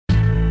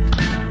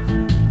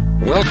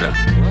Welcome.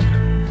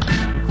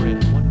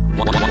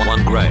 One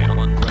Gram.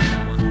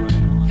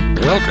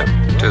 Welcome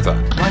to the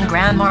One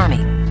Gram Army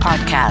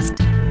Podcast.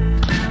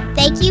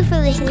 Thank you for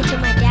listening to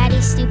my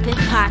daddy's stupid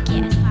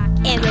podcast.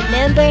 And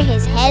remember,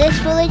 his head is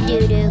full of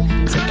doo-doo,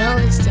 so don't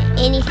listen to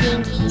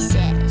anything he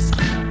says.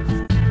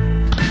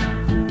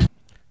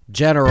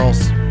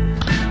 Generals,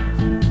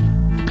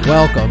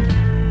 welcome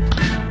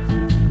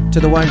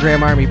to the One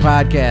Gram Army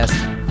Podcast.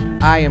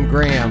 I am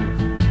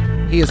Graham.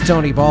 He is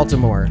Tony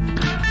Baltimore,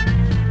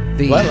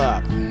 the What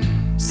up?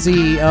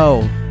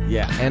 CEO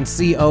and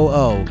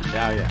COO,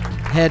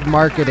 head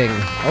marketing,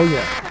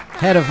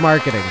 head of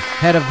marketing,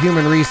 head of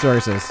human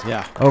resources,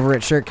 over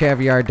at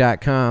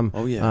shirtcaviar.com.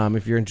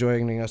 If you're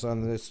enjoying us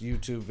on this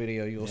YouTube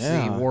video, you'll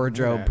see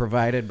wardrobe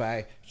provided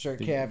by Shirt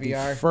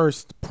Caviar. The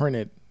first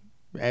printed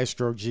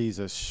Astro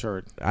Jesus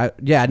shirt.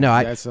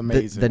 That's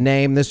amazing. The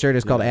name, this shirt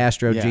is called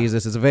Astro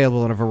Jesus. It's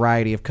available in a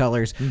variety of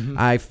colors.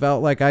 I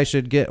felt like I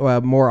should get a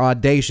more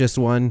audacious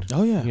one.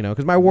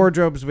 Because my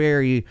wardrobe's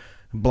very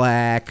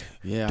black,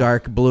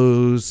 dark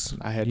blues.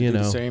 I had to do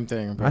the same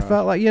thing, bro. I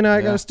felt like, you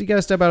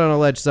gotta step out on a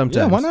ledge sometimes.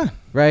 Yeah, why not?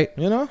 Right?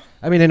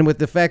 I mean, and with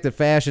the fact that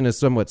fashion is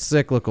somewhat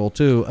cyclical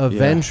too,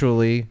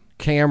 eventually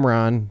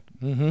Cameron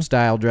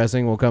style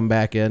dressing will come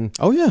back in.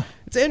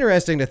 It's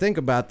interesting to think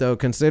about, though,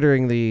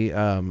 considering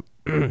the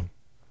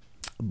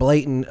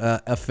blatant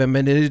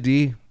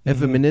effeminacy. We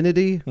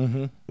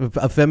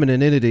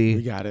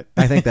got it.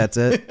 I think that's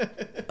it.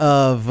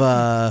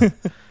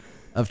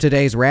 Of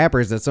today's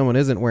rappers, that someone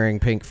isn't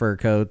wearing pink fur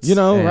coats.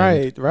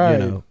 Right.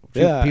 People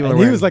he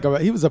was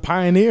he was a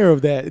pioneer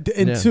of that.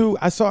 And two,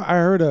 I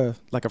heard a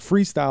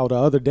freestyle the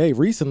other day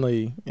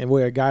recently, and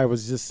where a guy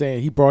was just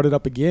saying, he brought it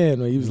up again,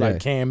 where he was like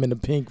Cam in the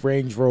pink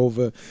Range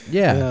Rover.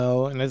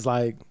 And it's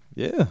like,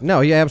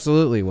 no, he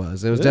absolutely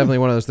was. It was definitely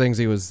one of those things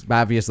he was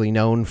obviously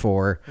known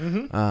for.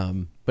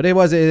 But it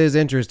is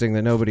interesting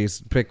that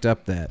nobody's picked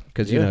up that,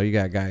 because you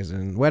got guys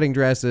in wedding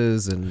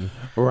dresses and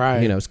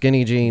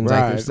skinny jeans.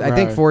 I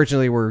think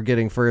fortunately we're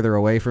getting further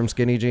away from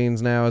skinny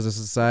jeans now as a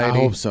society.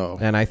 I hope so,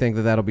 and I think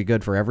that'll be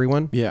good for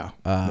everyone.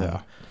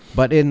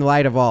 But in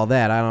light of all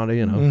that, I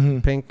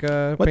don't pink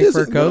fur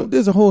coat.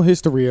 There's a whole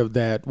history of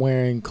that,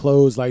 wearing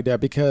clothes like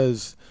that,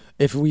 because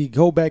if we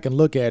go back and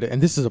look at it,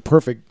 and this is a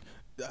perfect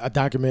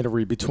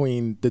documentary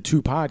between the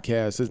two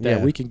podcasts, is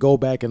that we can go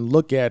back and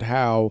look at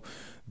how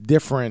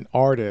different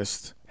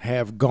artists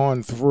have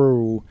gone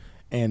through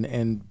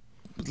and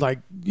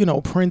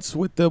Prince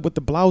with the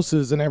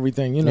blouses and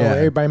everything.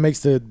 Everybody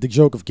makes the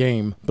joke of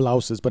game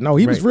blouses, but no,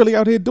 he was really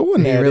out here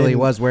doing that. He really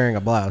was wearing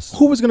a blouse.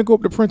 Who was going to go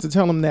up to Prince and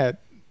tell him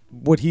that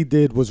what he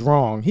did was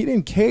wrong? He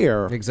didn't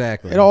care.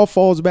 Exactly. It all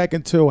falls back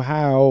into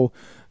how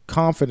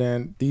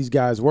confident these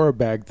guys were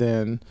back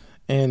then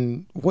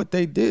and what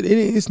they did.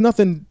 It's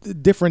nothing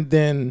different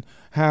than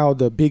how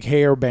the big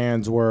hair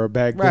bands were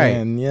back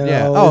then. You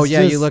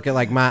look at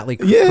like Motley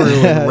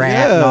Crue and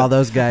Rat and all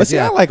those guys. But see,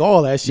 I like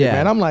all that shit,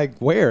 man. I'm like,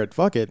 wear it,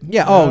 fuck it.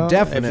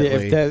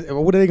 Definitely.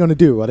 What are they going to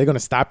do? Are they going to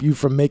stop you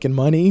from making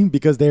money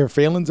because their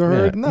feelings are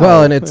hurt? No.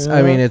 Well, and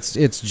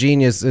it's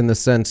genius in the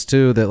sense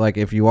too that, like,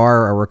 if you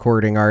are a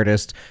recording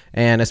artist,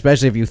 and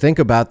especially if you think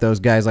about those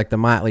guys like the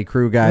Motley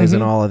Crue guys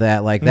and all of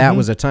that, like that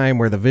was a time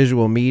where the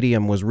visual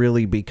medium was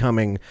really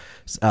becoming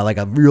like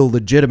a real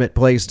legitimate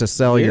place to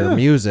sell your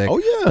music.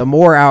 The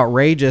more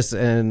outrageous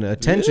and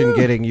attention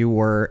getting you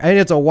were, and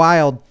it's a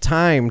wild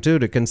time too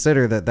to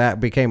consider that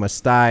became a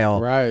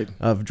style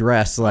of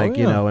dress,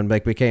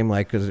 and became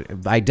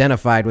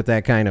identified with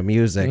that kind of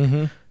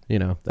music.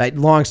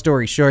 Long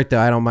story short, though,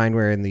 I don't mind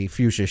wearing the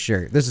fuchsia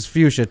shirt. This is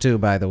fuchsia too,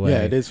 by the way.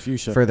 Yeah, it is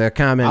fuchsia. For the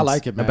comments I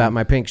like it, man. about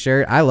my pink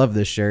shirt, I love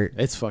this shirt.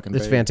 It's fucking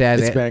It's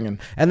fantastic. It's banging.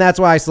 And that's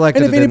why I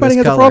selected it. And if anybody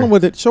has a problem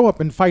with it, show up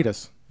and fight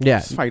us.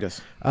 Just fight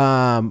us.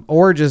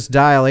 Or just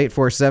dial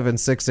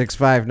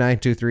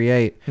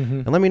 847-665-9238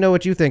 and let me know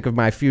what you think of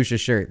my fuchsia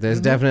shirt.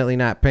 There's definitely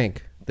not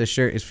pink. This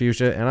shirt is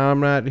fuchsia, and I'm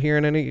not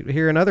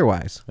hearing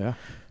otherwise.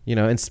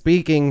 And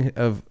speaking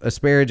of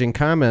asparaging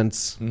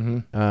comments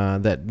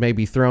that may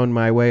be thrown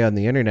my way on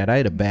the internet, I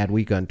had a bad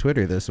week on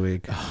Twitter this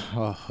week.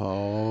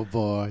 Oh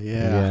boy,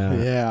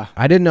 yeah.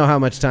 I didn't know how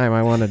much time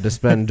I wanted to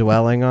spend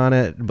dwelling on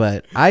it,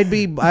 but I'd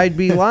be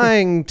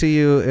lying to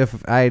you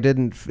if I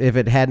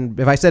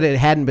said it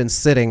hadn't been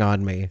sitting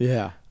on me.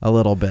 A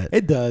little bit.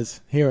 It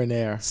does here and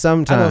there.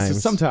 Sometimes,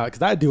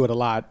 because I do it a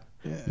lot.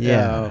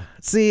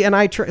 See, and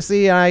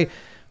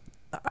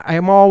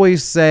I'm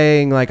always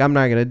saying, like, I'm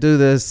not going to do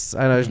this.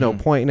 I know there's no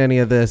point in any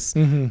of this.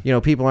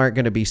 People aren't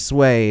going to be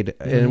swayed.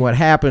 And what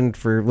happened,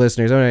 for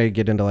listeners, I'm not going to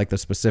get into like the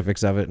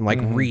specifics of it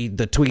and read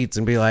the tweets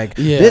and be like,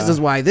 this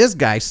is why this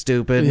guy's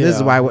stupid. This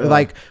is why,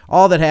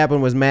 all that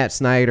happened was Matt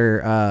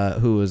Snyder,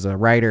 who is a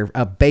writer,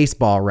 a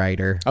baseball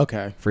writer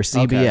for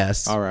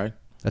CBS. All right.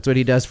 That's what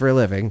he does for a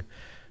living.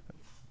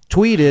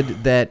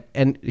 Tweeted that,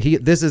 and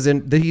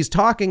he's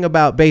talking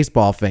about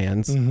baseball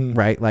fans,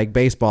 right? Like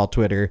baseball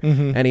Twitter.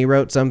 And he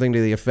wrote something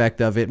to the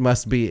effect of, it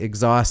must be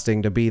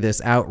exhausting to be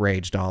this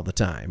outraged all the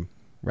time.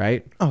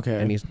 right?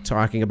 Okay. And he's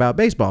talking about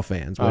baseball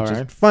fans, which All is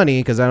right. funny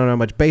because I don't know how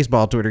much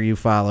baseball Twitter you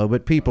follow,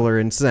 but people are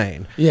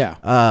insane. Yeah.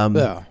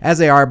 Yeah. As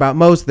they are about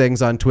most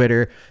things on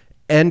Twitter.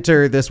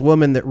 Enter this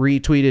woman that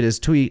retweeted his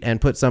tweet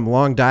and put some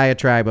long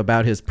diatribe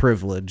about his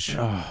privilege.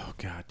 Oh,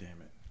 God damn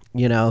it.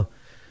 You know?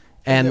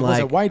 And was like,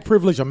 it white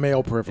privilege or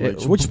male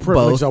privilege? Which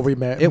privilege both. are we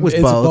mad? It was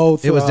It's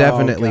both. It was Oh,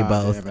 definitely God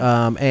both.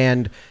 damn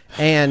it.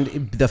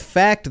 And the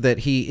fact that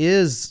he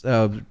is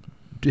a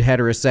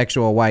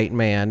heterosexual white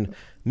man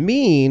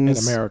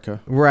means In America.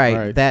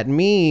 right? That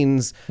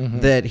means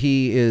that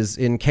he is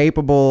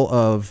incapable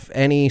of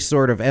any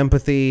sort of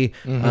empathy.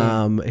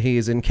 He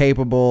is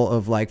incapable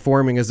of like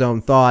forming his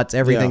own thoughts.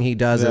 Everything Yeah. he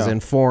does is Yeah.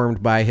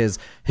 informed by his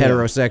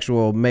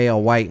heterosexual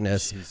male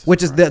whiteness,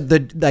 which is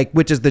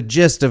which is the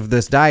gist of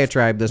this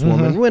diatribe this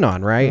woman went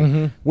on,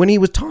 right? When he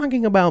was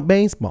talking about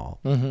baseball.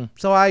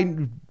 So I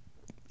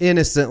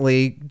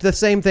innocently, the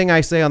same thing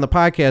I say on the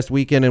podcast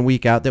week in and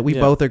week out that we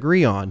both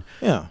agree on.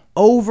 Yeah.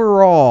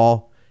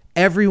 Overall,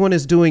 everyone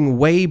is doing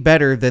way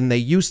better than they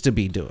used to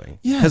be doing.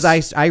 Yes.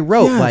 Because I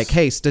wrote Yes. like,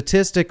 hey,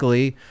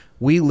 statistically,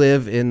 we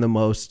live in the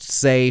most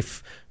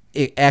safe,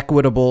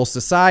 equitable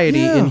society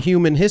Yeah. in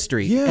human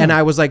history. Yeah. And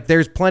I was like,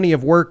 there's plenty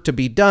of work to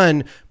be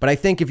done, but I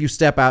think if you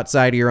step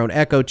outside of your own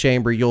echo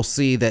chamber, you'll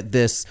see that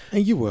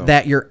And you will.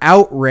 that your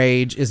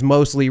outrage is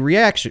mostly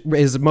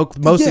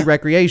mostly Yeah.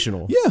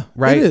 recreational. Yeah,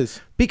 right. it is.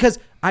 Because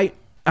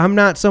I'm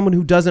not someone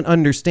who doesn't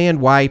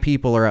understand why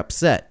people are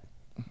upset.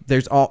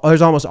 There's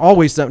almost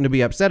always something to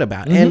be upset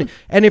about. And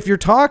if you're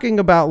talking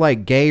about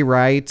like gay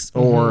rights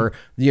or,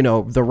 you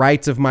know, the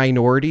rights of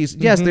minorities,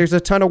 yes, there's a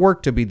ton of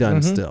work to be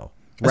done still.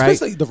 Right.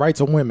 Especially the rights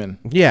of women.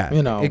 Yeah,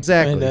 You know.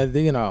 exactly. And,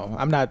 you know,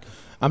 I'm not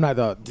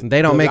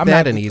They don't make I'm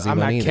that not- an easy I'm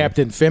one not either.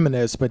 Captain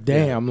Feminist, but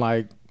damn,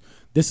 like,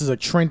 this is a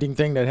trending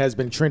thing that has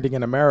been trending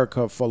in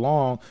America for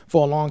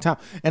a long time.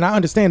 And I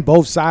understand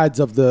both sides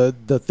of the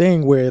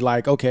thing where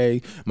like, okay,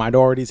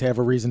 minorities have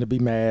a reason to be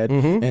mad.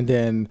 And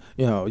then,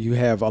 you know, you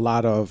have a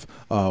lot of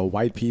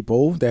white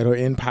people that are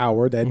in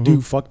power that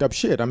do fucked up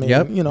shit. I mean,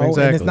 Yep, you know, and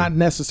exactly. it's not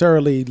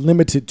necessarily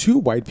limited to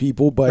white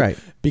people, but Right.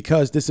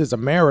 because this is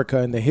America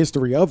and the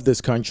history of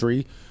this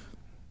country,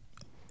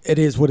 it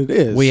is what it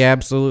is. We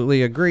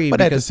absolutely agree.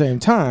 But at the because same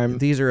time,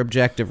 these are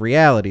objective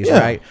realities, Yeah,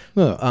 right?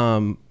 yeah.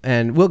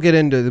 And we'll get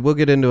into a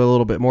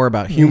little bit more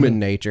about human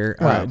nature,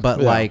 Right, but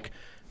yeah. like,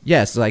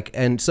 yes, like,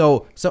 and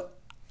so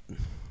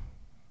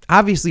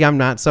obviously I'm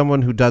not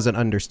someone who doesn't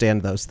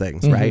understand those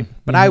things, right?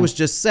 But I was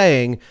just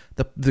saying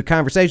the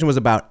conversation was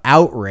about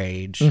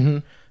outrage.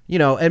 You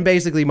know, and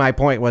basically my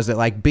point was that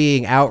like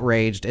being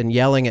outraged and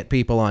yelling at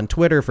people on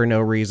Twitter for no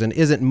reason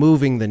isn't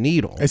moving the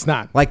needle. It's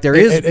not. Like there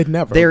It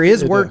never. there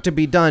is It- work to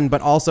be done,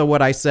 but also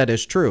what I said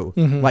is true.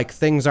 Like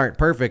things aren't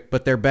perfect,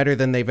 but they're better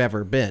than they've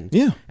ever been.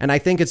 Yeah. And I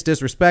think it's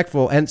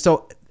disrespectful. And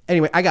so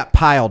anyway, I got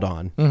piled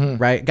on,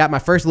 right? Got my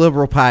first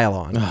liberal pile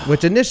on,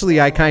 which initially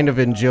I kind of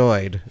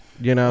enjoyed,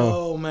 you know?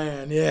 Oh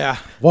man, yeah.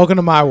 Welcome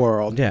to my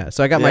world. Yeah,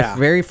 so I got Yeah. my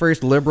very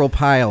first liberal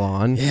pile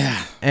on. Yeah.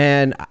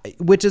 And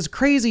which is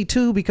crazy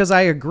too because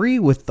I agree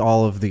with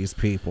all of these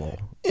people.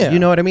 Yeah. You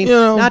know what I mean? You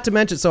know. Not to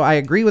mention, so I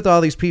agree with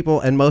all these people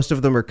and most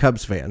of them are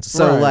Cubs fans.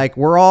 So Right. like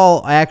we're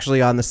all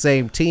actually on the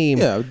same team.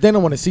 Yeah, they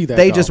don't want to see that.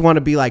 They though. just want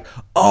to be like,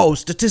 oh,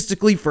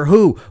 statistically for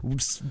who?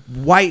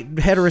 White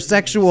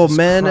heterosexual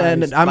men.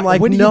 And Christ. I'm like,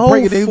 when do you no,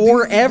 break it?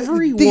 for These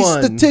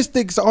everyone.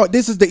 statistics are.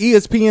 This is the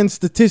ESPN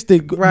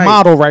statistic Right.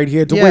 model right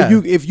here. To Yeah.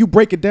 where if you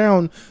break it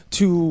down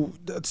to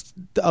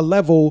a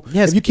level,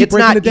 Yes, if you keep it's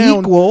breaking not it down,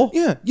 equal.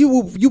 Yeah, you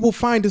will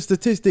find a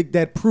statistic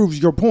that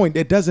proves your point.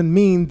 It doesn't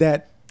mean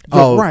that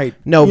you're right.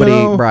 Nobody you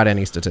know? brought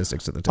any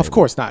statistics to the table. Of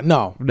course not.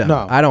 No,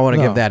 No, I don't want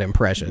to no. give that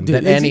impression Dude,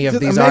 that any of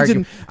just these imagine-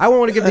 arguments. I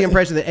want to give the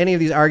impression that any of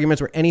these arguments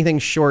were anything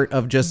short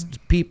of just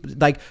people.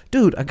 Like,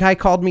 dude, a guy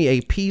called me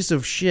a piece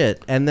of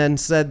shit and then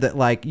said that,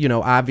 like, you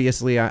know,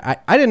 obviously, I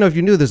didn't know if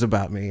you knew this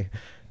about me.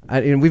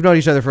 And we've known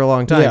each other for a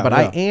long time, Yeah, but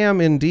yeah. I am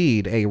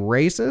indeed a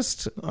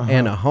racist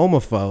and a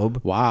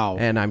homophobe. Wow.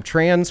 And I'm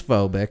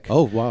transphobic.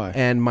 Oh, why?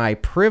 And my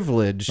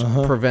privilege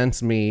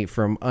prevents me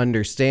from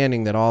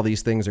understanding that all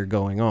these things are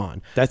going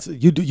on. That's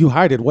you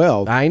hide it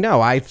well. I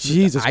know.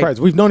 Jesus Christ,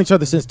 we've known each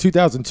other since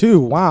 2002.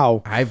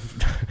 Wow.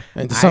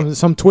 And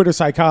some Twitter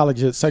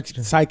psychologist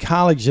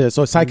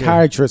or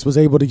psychiatrist was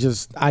able to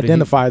just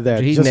identify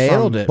that. He just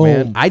nailed from it, boom.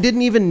 man. I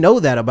didn't even know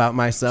that about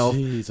myself.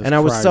 Jesus and I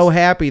was so Christ.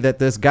 happy that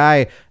this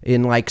guy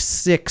in like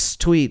 6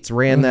 tweets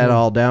ran that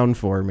all down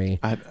for me.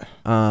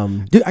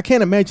 Dude, I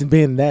can't imagine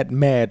being that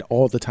mad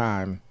all the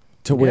time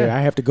to where Yeah.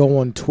 I have to go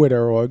on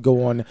Twitter or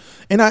go on,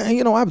 and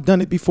I've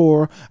done it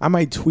before. I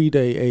might tweet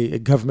a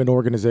government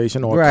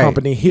organization or a Right.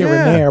 company here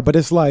Yeah. and there, but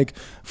it's like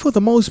for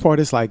the most part,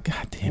 it's like,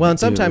 God damn. Well, it, and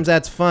sometimes dude.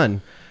 that's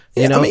fun.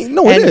 Yeah, You know, I mean,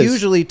 no, it and is.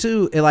 usually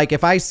too, like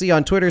if I see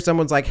on Twitter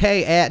someone's like,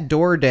 "Hey, at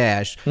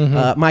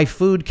DoorDash, my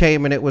food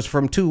came and it was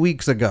from 2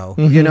 weeks ago."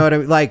 You know what I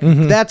mean? Like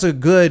that's a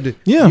good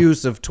Yeah.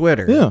 use of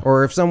Twitter. Yeah.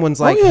 Or if someone's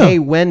like, yeah. "Hey,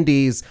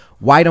 Wendy's,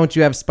 why don't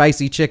you have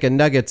spicy chicken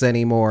nuggets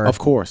anymore?" Of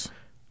course.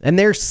 And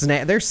their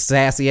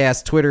sassy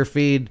ass Twitter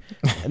feed,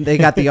 and they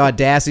got the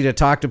audacity to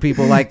talk to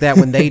people like that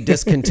when they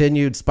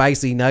discontinued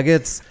spicy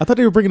nuggets. I thought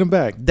they were bringing them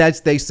back.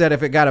 They said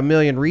if it got 1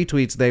 million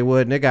retweets, they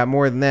would, and it got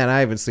more than that. I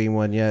haven't seen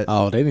one yet.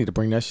 Oh, they need to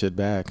bring that shit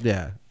back.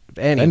 Yeah.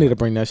 They need to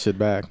bring that shit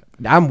back.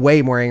 I'm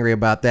way more angry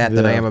about that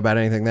than I am about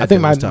anything that I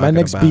think was talking my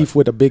next about. beef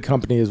with a big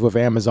company is with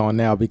Amazon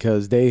now,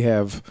 because they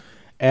have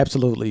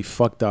absolutely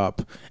fucked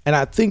up. And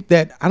I think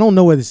that, I don't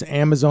know whether it's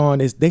Amazon,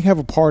 they have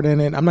a part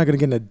in it. I'm not going to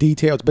get into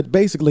details, but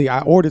basically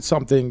I ordered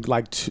something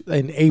like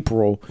in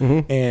April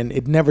and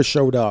it never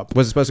showed up.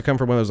 Was it supposed to come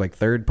from one of those like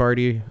third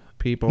party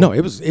people? No, it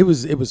was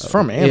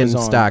from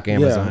Amazon. In stock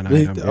Amazon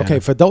item. Yeah.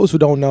 Okay, for those who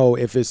don't know,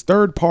 if it's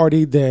third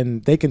party, then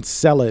they can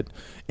sell it,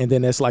 and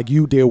then it's like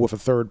you deal with a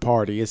third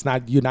party.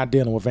 You're not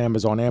dealing with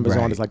Amazon.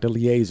 Amazon is like the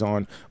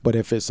liaison. But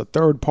if it's a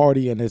third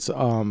party and it's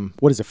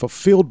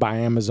fulfilled by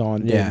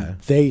Amazon, then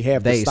they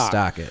have the stock. They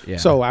stock it. Yeah.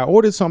 So I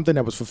ordered something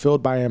that was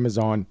fulfilled by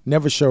Amazon,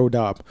 never showed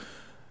up.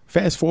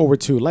 Fast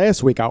forward to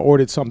last week, I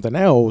ordered something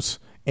else,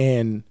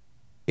 and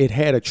it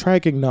had a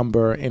tracking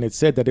number, and it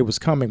said that it was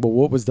coming, but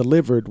what was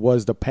delivered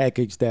was the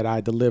package that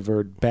I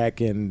delivered back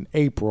in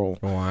April.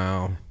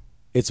 Wow.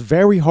 It's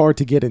very hard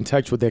to get in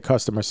touch with their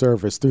customer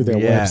service through their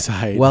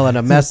website. Well, and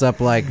a mess up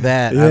like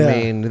that, I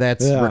mean,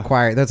 that's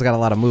required. That's got a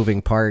lot of moving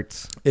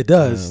parts. It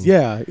does,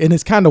 yeah. And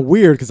it's kind of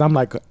weird because I'm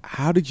like,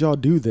 how did y'all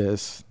do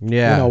this?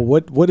 Yeah. You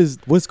know,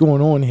 what's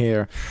going on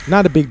here?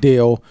 Not a big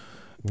deal.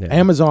 Yeah.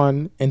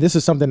 Amazon, and this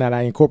is something that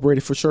I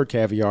incorporated for Shirt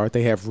Caviar,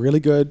 they have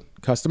really good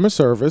customer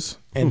service,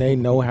 and they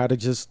know how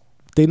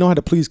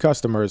to please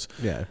customers.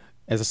 Yeah.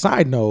 As a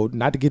side note,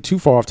 not to get too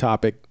far off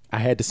topic, I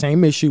had the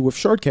same issue with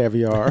Shirt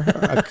Caviar.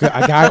 a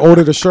guy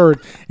ordered a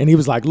shirt, and he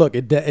was like, look,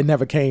 it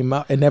never came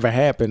up. It never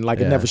happened. Like,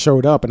 it never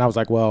showed up. And I was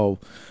like, well,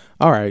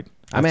 all right.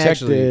 I'm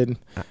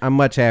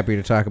much happier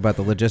to talk about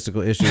the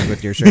logistical issues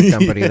with your shirt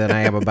company than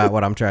I am about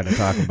what I'm trying to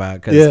talk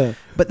about.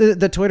 But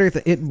the Twitter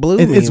it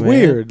blew me. It's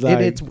weird.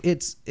 Like,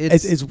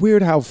 it's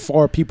weird how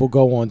far people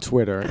go on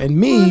Twitter. And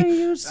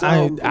me,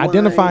 I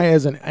identify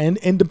as an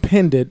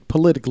independent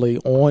politically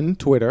on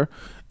Twitter.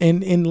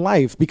 In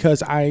life,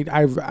 because I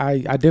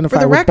identify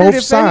for the with record, both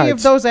if sides. Any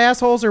of those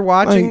assholes are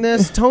watching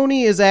this,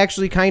 Tony is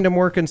actually kind of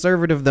more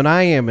conservative than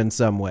I am in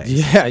some ways.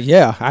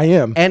 Yeah, I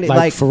am. And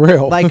like for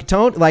real,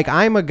 like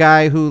I'm a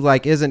guy who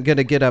like isn't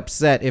gonna get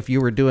upset if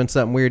you were doing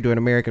something weird to an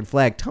American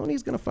flag.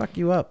 Tony's gonna fuck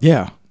you up.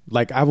 Yeah,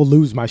 like I will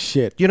lose my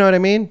shit. You know what I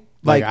mean?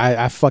 Like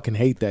I fucking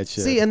hate that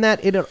shit. See, and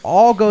that it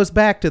all goes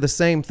back to the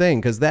same thing,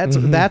 because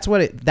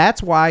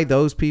that's why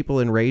those people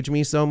enrage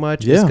me so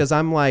much. Is because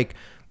I'm like,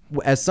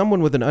 as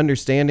someone with an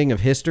understanding of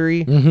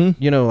history,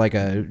 you know, like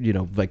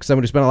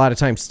someone who spent a lot of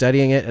time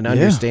studying it and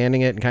understanding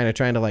it and kind of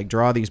trying to like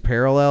draw these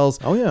parallels.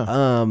 Oh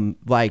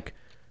yeah.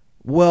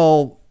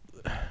 Well,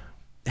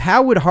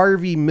 how would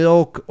Harvey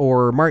Milk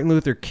or Martin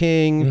Luther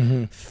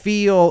King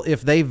feel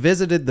if they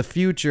visited the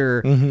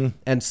future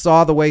and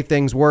saw the way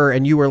things were,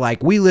 and you were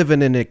like, we live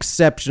in an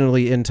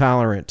exceptionally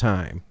intolerant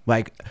time,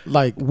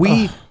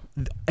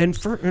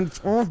 and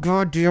all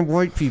goddamn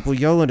white people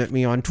yelling at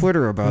me on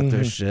Twitter about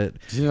this shit.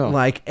 Yeah.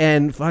 Like,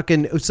 and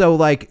fucking, so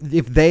like,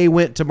 if they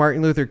went to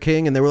Martin Luther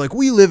King and they were like,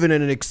 we live in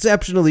an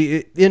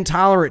exceptionally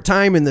intolerant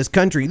time in this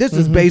country. This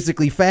is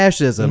basically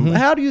fascism.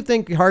 How do you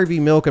think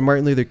Harvey Milk and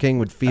Martin Luther King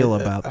would feel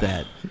about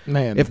that?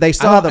 Man, if they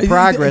saw the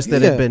progress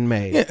that had been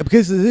made. Yeah,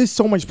 because there's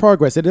so much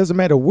progress. It doesn't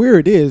matter where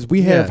it is.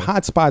 We have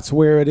hot spots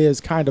where it is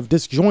kind of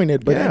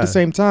disjointed, but at the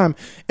same time,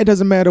 it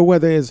doesn't matter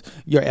whether it's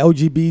your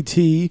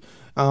LGBT.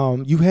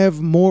 You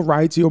have more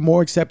rights. You're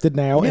more accepted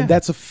now, and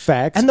that's a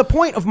fact. And the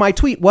point of my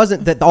tweet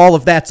wasn't that all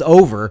of that's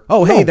over.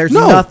 Oh, hey, there's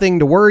nothing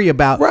to worry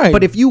about. Right.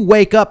 But if you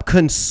wake up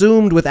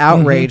consumed with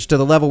outrage to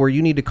the level where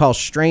you need to call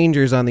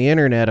strangers on the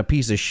internet a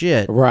piece of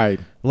shit, right?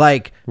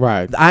 Like,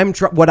 right.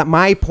 What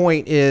my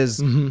point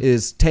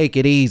is take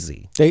it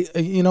easy.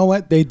 You know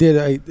what they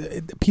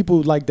did?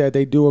 People like that.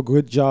 They do a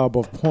good job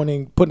of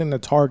putting a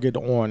target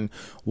on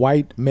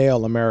white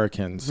male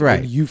Americans. Right.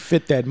 And you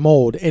fit that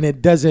mold, and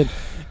it doesn't.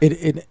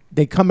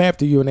 They come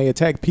after you and they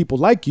attack people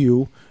like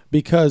you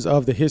because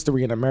of the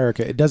history in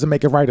America. It doesn't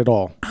make it right at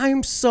all.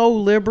 I'm so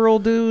liberal,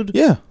 dude.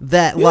 Yeah.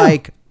 That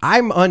like.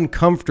 I'm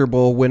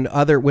uncomfortable when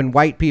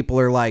white people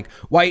are like,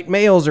 white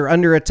males are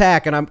under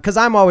attack, and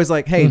I'm always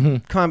like, hey,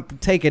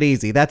 take it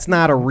easy. That's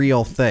not a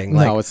real thing.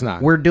 Like, no, it's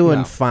not. We're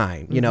doing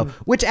fine, you know,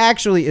 which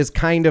actually is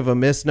kind of a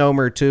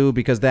misnomer too,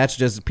 because that's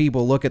just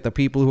people look at the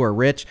people who are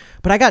rich.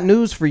 But I got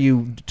news for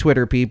you,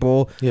 Twitter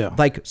people. Yeah.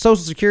 Like,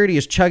 Social Security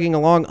is chugging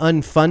along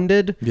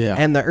unfunded,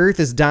 and the earth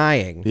is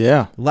dying.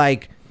 Yeah.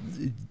 Like,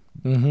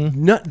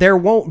 there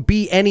won't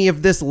be any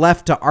of this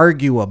left to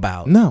argue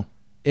about. No.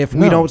 If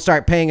we don't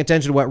start paying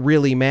attention to what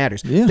really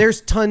matters. Yeah.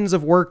 There's tons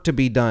of work to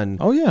be done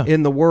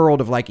in the world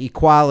of like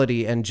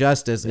equality and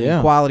justice and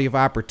equality of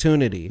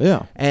opportunity.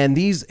 Yeah. And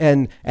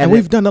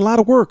we've done a lot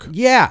of work.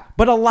 Yeah,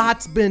 but a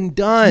lot's been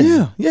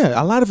done. Yeah.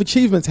 A lot of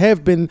achievements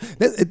have been.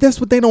 That's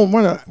what they don't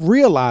want to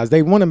realize.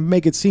 They want to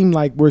make it seem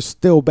like we're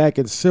still back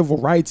in civil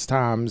rights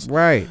times.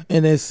 Right.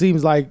 And it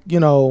seems like,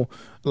 you know,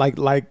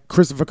 like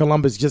Christopher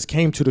Columbus just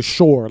came to the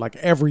shore like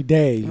every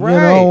day, Right. you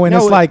know, and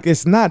No, it's like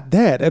it's not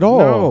that at all.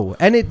 No,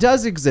 and it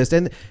does exist,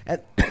 and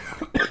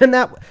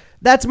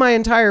that's my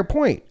entire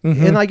point.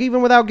 And like,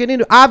 even without getting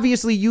into,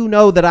 obviously, you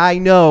know that I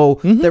know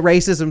that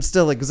racism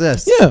still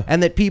exists, Yeah.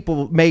 and that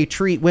people may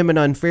treat women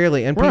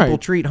unfairly, and people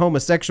Right. treat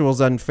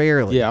homosexuals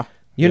unfairly. Yeah.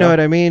 You know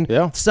what I mean?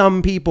 Yeah.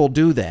 Some people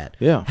do that.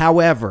 Yeah.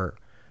 However,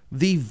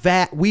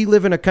 we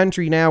live in a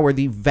country now where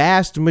the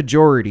vast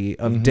majority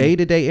of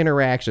day-to-day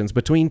interactions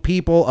between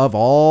people of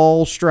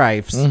all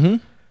stripes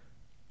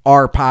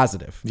are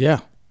positive. Yeah.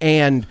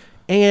 And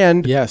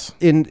Yes.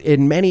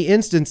 in many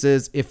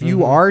instances, if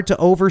you are to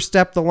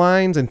overstep the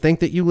lines and think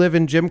that you live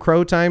in Jim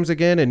Crow times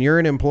again and you're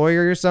an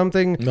employer or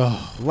something,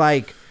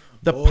 like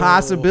the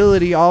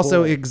possibility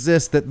also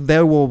exists that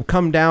they will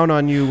come down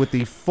on you with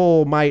the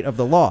full might of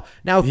the law.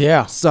 Now,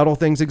 subtle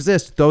things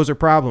exist. Those are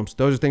problems.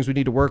 Those are things we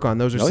need to work on.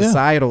 Those are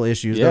societal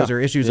issues. Yeah. Those are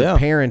issues Yeah. of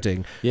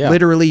parenting. Yeah.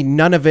 Literally,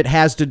 none of it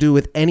has to do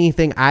with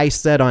anything I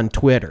said on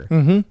Twitter.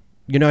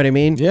 You know what I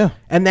mean? Yeah.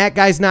 And that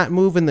guy's not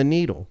moving the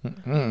needle.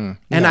 And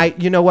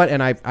you know what?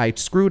 And I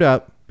screwed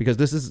up because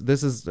this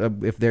is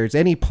if there's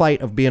any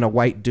plight of being a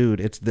white dude,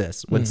 it's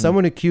this. When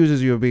someone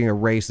accuses you of being a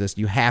racist,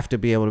 you have to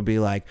be able to be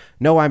like,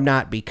 no, I'm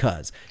not,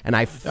 because. And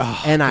I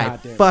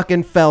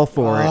fucking fell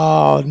for it.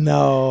 Oh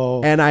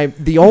no. And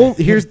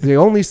here's the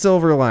only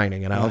silver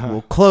lining, and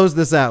we'll close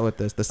this out with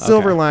this. The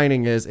silver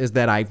lining is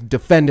that I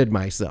defended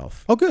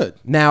myself. Oh, good.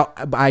 Now,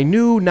 I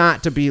knew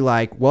not to be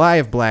like, well, I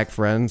have black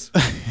friends,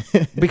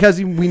 because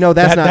we know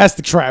that's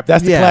the trap.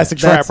 That's the classic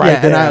trap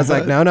right there. And I was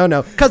like, no,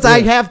 because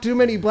I have too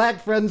many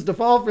black friends to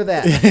fall for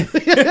that.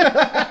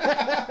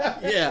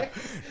 Yeah,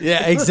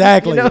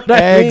 exactly. You know what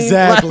I mean?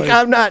 Exactly.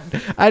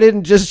 Like, I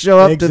didn't just show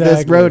up to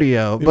this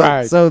rodeo. But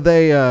Right.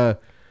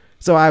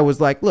 so I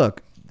was like,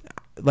 look,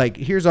 like,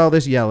 here's all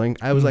this yelling.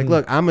 I was like,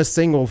 look, I'm a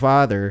single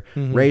father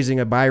raising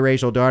a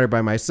biracial daughter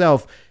by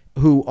myself,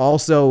 who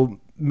also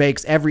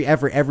makes every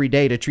effort every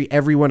day to treat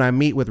everyone I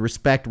meet with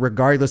respect,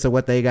 regardless of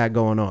what they got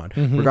going on,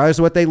 regardless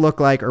of what they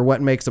look like or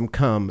what makes them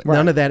come. Right.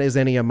 None of that is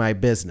any of my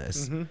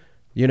business.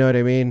 You know what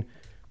I mean?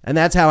 And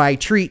that's how I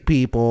treat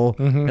people.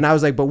 And I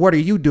was like, but what are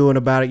you doing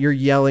about it? You're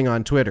yelling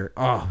on Twitter.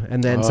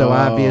 And then so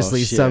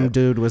obviously some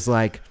dude was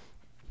like,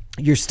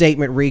 your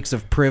statement reeks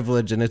of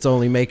privilege and it's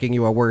only making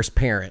you a worse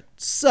parent.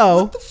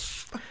 So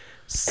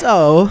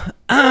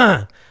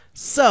what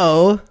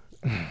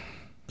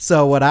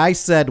I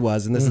said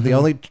was, and this is the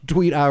only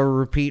tweet I will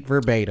repeat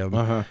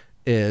verbatim,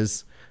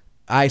 is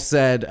I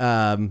said,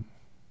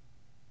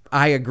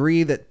 I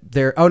agree that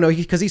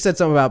because he said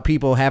something about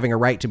people having a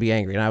right to be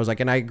angry. And I was like,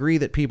 and I agree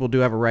that people do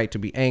have a right to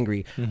be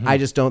angry. I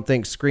just don't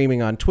think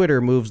screaming on Twitter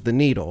moves the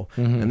needle.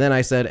 And then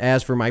I said,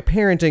 as for my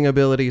parenting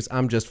abilities,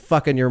 I'm just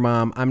fucking your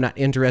mom. I'm not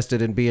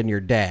interested in being your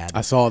dad.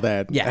 I saw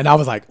that. Yeah. And I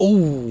was like,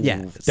 ooh,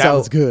 yeah, that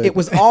was good. It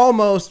was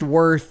almost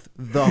worth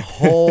the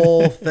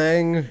whole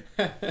thing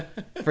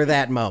for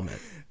that moment.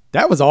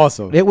 That was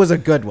awesome. It was a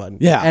good one.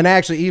 Yeah. And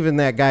actually, even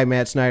that guy,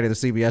 Matt Snyder, the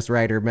CBS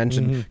writer,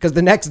 mentioned, because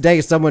the next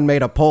day someone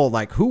made a poll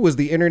like, who was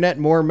the internet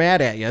more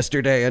mad at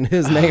yesterday? And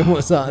his name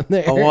was on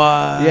there. What?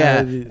 Yeah.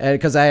 And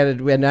because I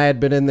had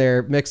been in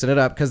there mixing it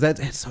up, because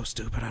it's so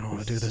stupid. I don't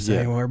want to do this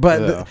anymore.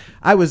 But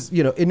I was,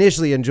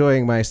 initially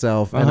enjoying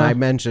myself. And I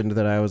mentioned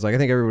that I was like, I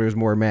think everybody was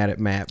more mad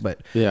at Matt,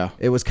 but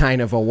it was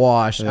kind of a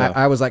wash. Yeah.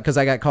 I was like, because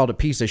I got called a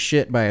piece of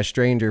shit by a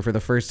stranger for the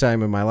first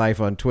time in my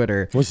life on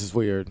Twitter. Which is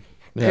weird.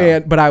 Yeah.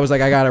 But I was like,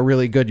 I got a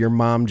really good your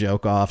mom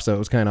joke off, so it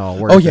was kind of all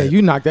worth it. Oh yeah,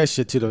 you knocked that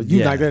shit knocked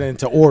that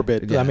into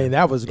orbit. Yeah. I mean,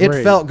 that was great.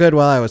 It felt good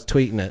while I was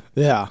tweeting it.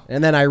 Yeah.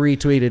 And then I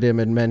retweeted him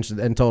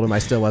and told him I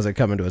still wasn't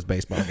coming to his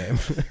baseball game.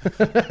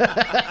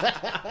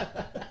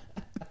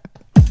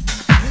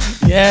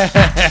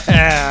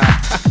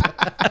 Yeah.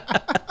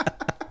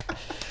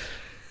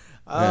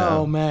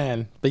 Oh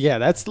man. But yeah,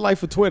 that's the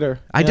life of Twitter.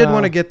 I did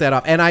want to get that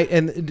off. And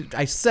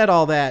I said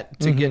all that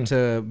to get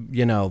to,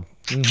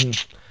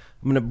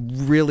 I'm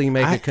gonna really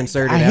make a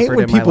concerted effort in my life. I hate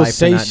when people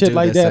say shit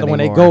like that, when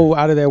they go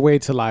out of their way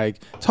to like,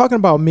 talking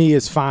about me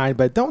is fine,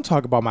 but don't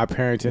talk about my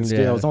parenting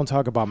skills. Don't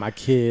talk about my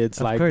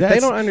kids. Like, they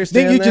don't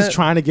understand. Then you're just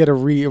trying to get a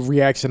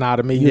reaction out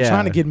of me. You're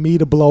trying to get me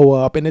to blow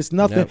up, and it's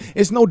nothing.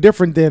 It's no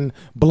different than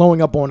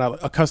blowing up on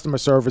a customer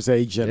service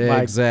agent.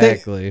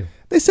 Exactly. Like,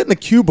 they sit in a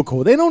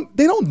cubicle. They don't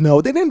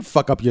know. They didn't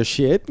fuck up your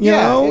shit. You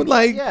know,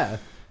 like. Yeah.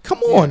 Come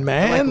on,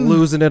 man. Like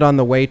losing it on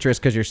the waitress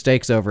because your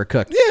steak's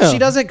overcooked. Yeah. She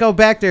doesn't go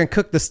back there and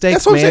cook the steaks,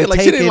 That's what I'm saying. Like,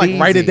 Take she didn't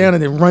write it easy. down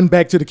and then run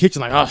back to the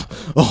kitchen like,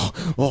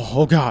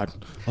 oh God.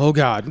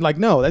 Like,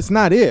 no, that's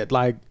not it.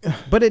 Like,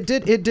 but it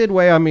did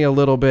weigh on me a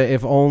little bit,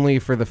 if only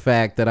for the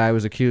fact that I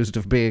was accused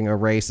of being a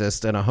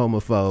racist and a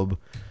homophobe,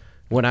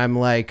 when I'm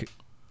like,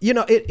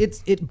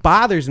 it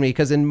bothers me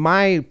because in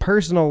my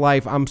personal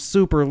life I'm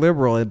super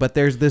liberal, but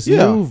there's this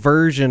new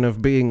version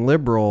of being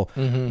liberal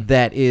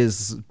that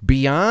is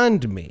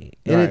beyond me,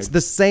 and it's the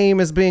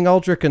same as being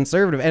ultra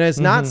conservative, and it's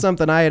not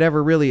something I had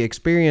ever really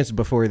experienced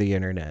before the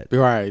internet.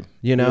 Right.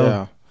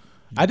 Yeah.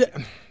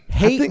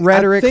 hate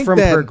rhetoric from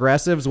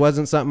progressives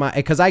wasn't something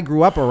because I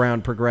grew up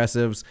around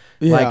progressives.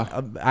 Yeah.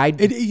 Like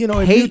it hate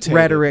mutated.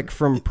 Rhetoric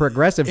from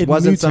progressives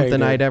wasn't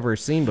something I'd ever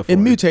seen before. It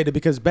mutated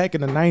because back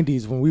in the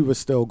 90s when we were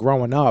still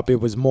growing up, it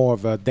was more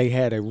of they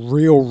had a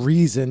real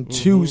reason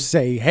to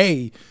say,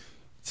 hey,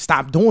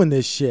 stop doing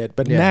this shit.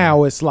 But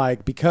now it's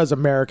like because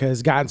America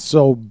has gotten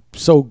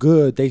so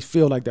good, they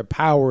feel like their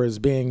power is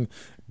being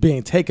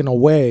taken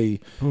away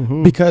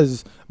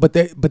because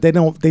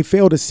they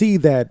fail to see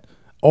that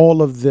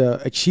all of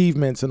the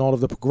achievements and all of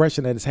the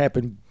progression that has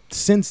happened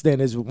since then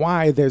is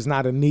why there's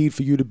not a need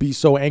for you to be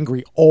so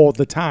angry all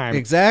the time.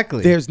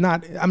 Exactly.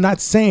 I'm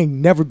not saying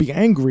never be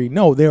angry.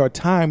 No, there are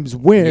times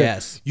where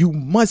you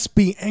must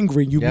be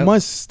angry. You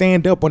must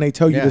stand up when they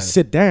tell you to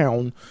sit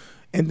down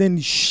and then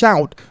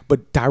shout,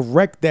 but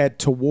direct that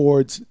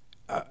towards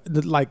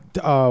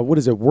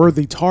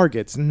worthy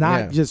targets,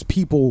 not just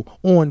people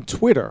on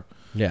Twitter.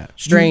 Yeah.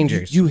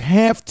 Strangers. You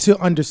have to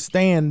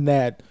understand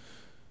that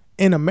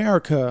in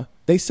America,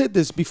 they said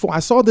this before. I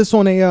saw this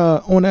on a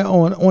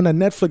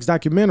Netflix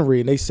documentary,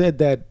 and they said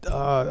that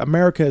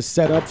America is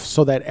set up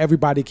so that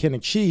everybody can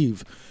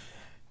achieve.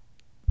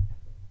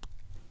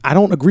 I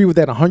don't agree with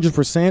that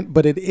 100%,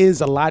 but it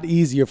is a lot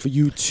easier for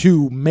you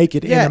to make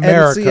it in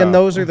America. And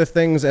those are the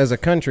things as a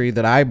country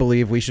that I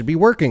believe we should be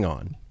working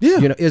on.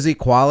 Yeah, is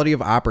equality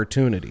of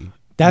opportunity.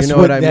 That's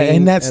what I mean,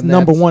 and that's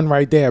number one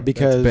right there.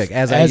 Because big.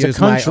 As a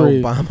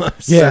country, my Obama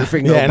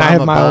surfing, Obama and I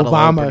have my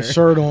Obama opener.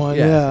 Shirt on.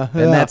 Yeah,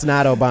 and that's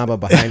not Obama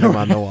behind him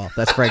on the wall.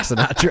 That's Frank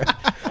Sinatra.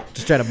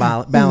 Just trying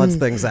to balance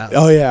things out.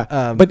 Oh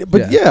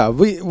yeah,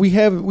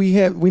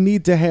 we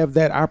need to have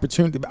that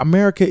opportunity.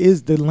 America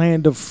is the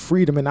land of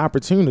freedom and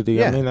opportunity.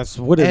 Yeah. I mean that's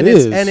what it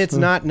is, and it's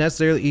not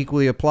necessarily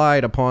equally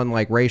applied upon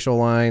like racial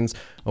lines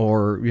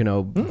or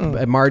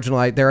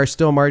marginalized. There are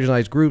still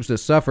marginalized groups that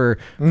suffer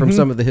from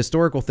some of the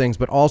historical things,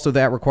 but also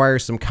that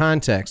requires some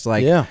context.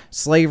 Like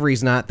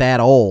slavery's not that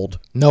old.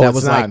 No, that it's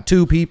was not. Like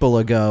 2 people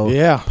ago.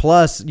 Yeah.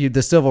 Plus,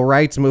 the civil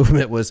rights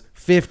movement was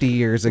 50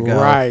 years ago.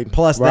 Right.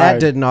 Plus, that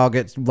didn't all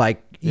get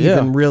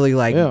even really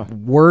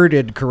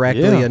worded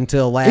correctly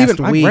until last week.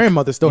 My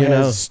grandmother still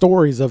has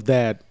stories of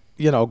that.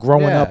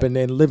 Growing up and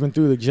then living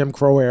through the Jim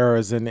Crow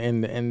eras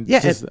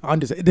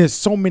there's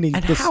so many.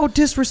 And how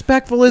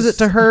disrespectful is it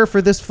to her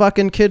for this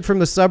fucking kid from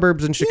the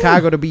suburbs in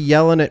Chicago to be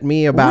yelling at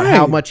me about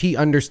how much he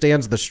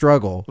understands the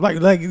struggle?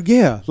 Like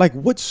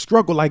what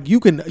struggle? Like you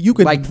can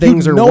like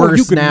things are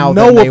worse now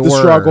know than they of the were.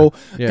 Struggle,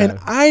 yeah. And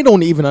I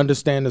don't even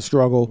understand the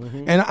struggle.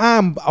 And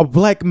I'm a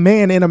black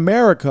man in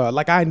America.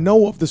 Like I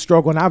know of the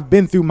struggle, and I've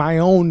been through my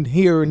own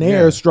here and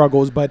there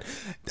struggles, but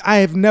I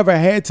have never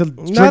had to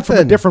drink from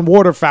a different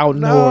water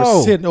fountain or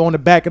sit on the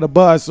back of the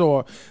bus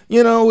or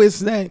it's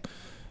that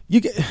you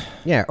get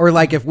or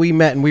like if we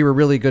met and we were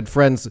really good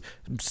friends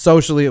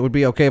socially, it would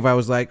be okay if I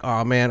was like,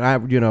 oh man,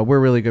 we're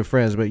really good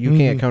friends, but you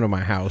can't come to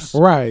my house.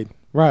 Right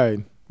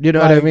you know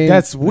what I mean?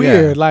 That's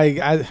weird.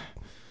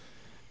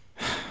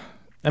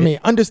 I mean,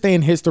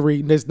 understand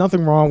history. There's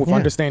nothing wrong with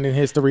understanding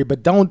history,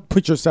 but don't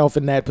put yourself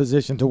in that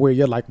position to where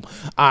you're like,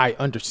 I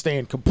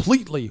understand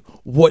completely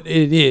what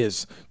it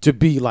is to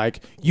be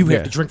like, you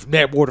have to drink from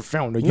that water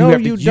fountain, or you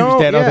have to use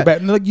that other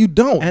bathroom. Like, you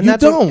don't. And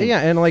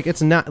and like,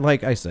 it's not,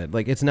 like I said,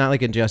 like, it's not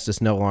like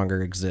injustice no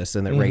longer exists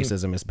and that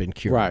racism has been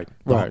cured.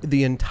 Right.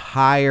 The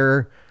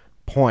entire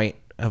point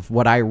of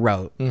what I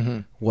wrote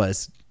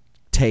was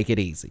take it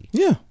easy.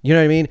 Yeah. You know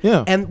what I mean?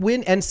 Yeah.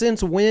 And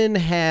since when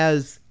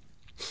has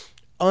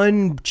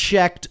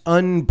unchecked,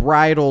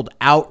 unbridled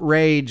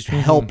outrage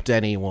helped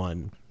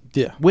anyone?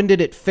 Yeah. When did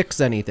it fix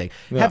anything?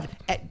 Yeah.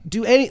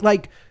 Do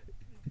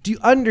you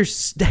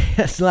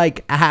understand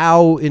like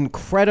how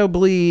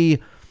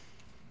incredibly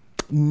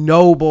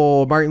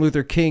noble Martin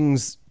Luther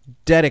King's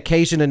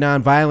dedication to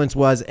nonviolence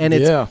was? And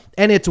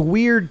it's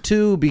weird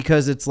too,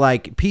 because it's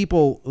like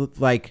people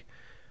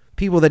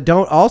that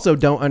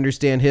don't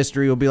understand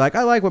history will be like,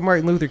 I like what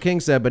Martin Luther King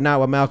said, but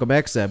not what Malcolm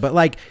X said. But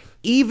like,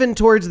 even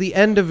towards the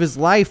end of his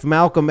life,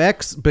 Malcolm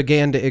X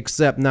began to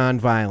accept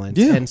nonviolence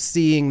and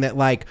seeing that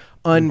like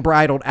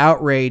unbridled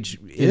outrage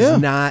is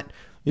not,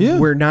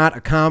 we're not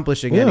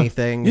accomplishing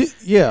anything.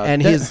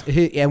 And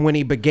and when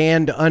he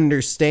began to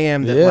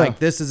understand that like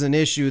this is an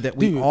issue that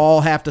we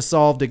all have to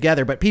solve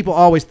together, but people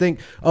always think,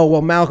 oh,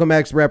 well, Malcolm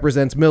X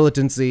represents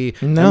militancy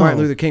and Martin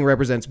Luther King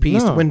represents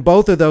peace, when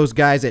both of those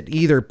guys at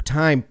either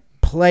time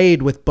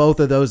played with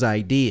both of those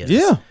ideas.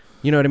 Yeah.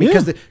 You know what I mean?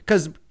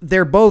 Because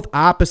they're both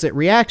opposite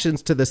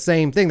reactions to the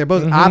same thing. They're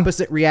both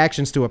opposite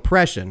reactions to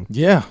oppression.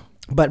 Yeah.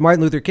 But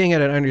Martin Luther King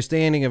had an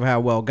understanding of how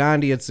well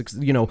Gandhi had,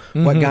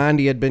 what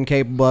Gandhi had been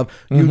capable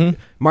of.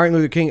 Martin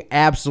Luther King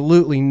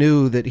absolutely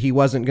knew that he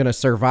wasn't going to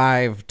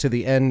survive to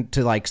the end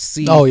to like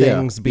see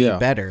things be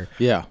better.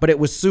 Yeah. But it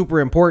was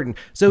super important.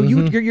 So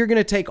you're going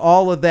to take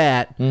all of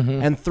that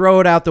and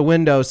throw it out the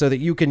window so that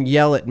you can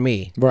yell at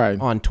me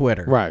on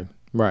Twitter. Right.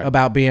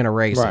 About being a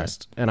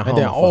racist and a homophobe. And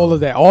then all of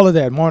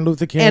that, Martin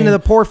Luther King. And the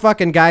poor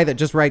fucking guy that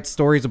just writes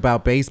stories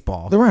about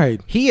baseball. Right.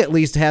 He at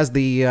least has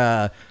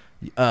the,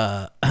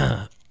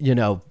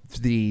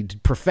 the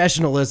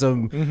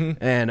professionalism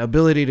and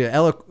ability to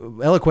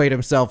eloquate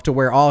himself to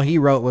where all he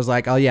wrote was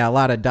like, oh yeah, a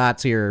lot of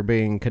dots here are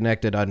being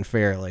connected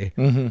unfairly.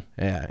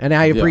 Yeah, and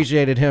I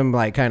appreciated him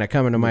like kind of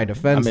coming to my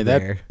defense. I mean, there.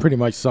 that pretty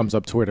much sums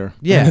up Twitter.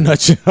 Yeah, in a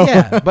nutshell.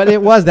 Yeah, but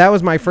that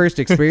was my first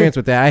experience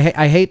with that.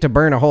 I hate to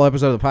burn a whole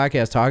episode of the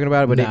podcast talking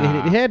about it, but it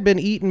had been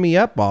eating me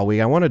up all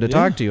week. I wanted to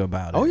talk to you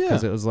about it. Oh yeah,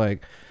 because it was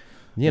like,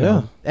 you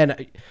know,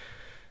 and.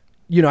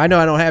 You know, I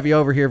don't have you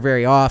over here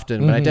very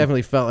often, but I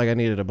definitely felt like I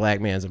needed a black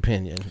man's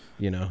opinion.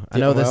 You know, I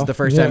know this is the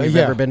first time you've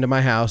ever been to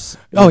my house.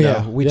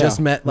 We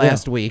just met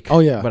last week. Oh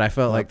yeah, but I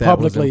felt like that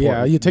publicly. Was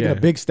important. You're taking a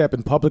big step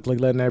in publicly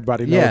letting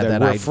everybody know that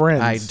we're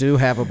friends. I do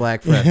have a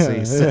black friend.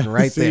 See, sitting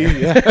right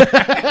there.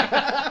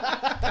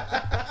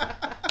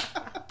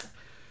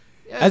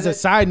 As a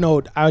side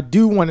note, I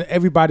do want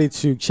everybody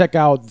to check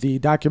out the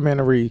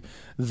documentary.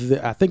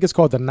 I think it's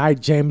called "The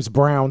Night James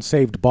Brown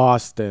Saved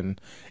Boston."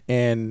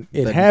 And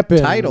it happened.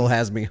 The title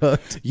has me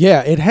hooked.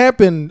 Yeah, it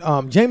happened.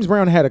 James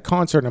Brown had a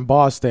concert in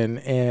Boston,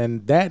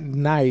 and that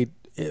night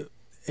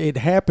it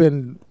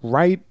happened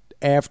right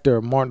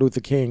after Martin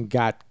Luther King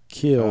got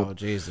killed. Oh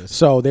Jesus!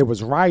 So there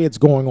was riots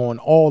going on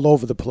all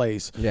over the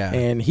place. Yeah,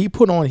 and he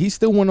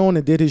still went on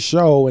and did his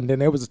show, and then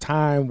there was a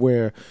time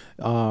where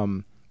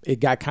it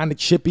got kind of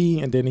chippy,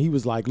 and then he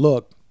was like,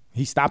 "Look,"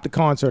 he stopped the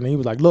concert, and he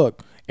was like,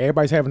 "Look,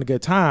 everybody's having a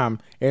good time.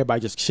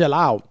 Everybody just chill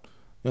out.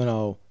 You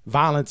know."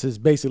 Violence is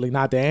basically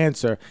not the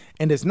answer.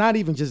 And it's not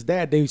even just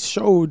that. They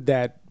showed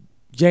that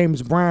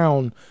James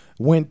Brown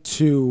went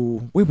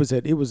to, where was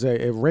it? It was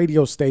a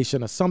radio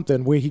station or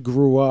something where he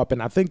grew up.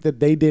 And I think that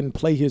they didn't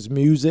play his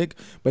music.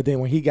 But then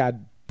when he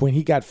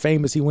got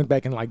famous, he went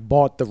back and like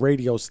bought the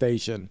radio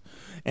station.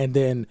 And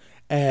then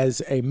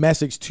as a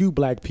message to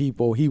black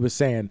people, he was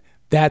saying,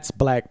 that's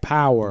black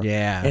power.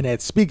 Yeah. And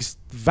it speaks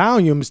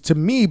volumes to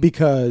me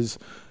because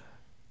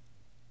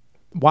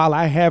while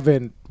I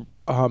haven't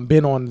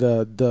been on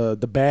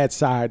the bad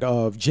side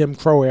of Jim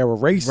Crow era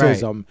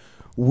racism,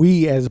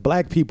 we as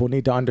black people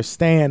need to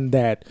understand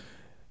that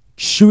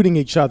shooting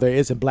each other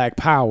isn't black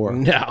power.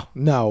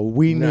 No,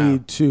 we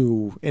need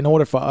to, in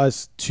order for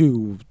us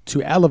to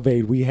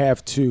elevate, we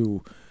have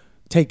to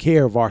take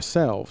care of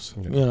ourselves,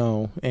 you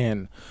know,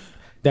 and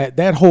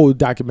that whole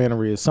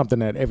documentary is something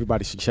that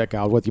everybody should check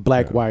out, whether you're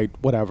black, white,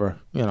 whatever,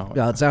 you know.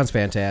 Yeah, it sounds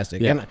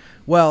fantastic. Yeah.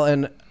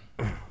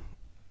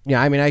 Yeah,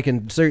 I mean, I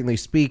can certainly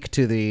speak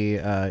to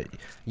the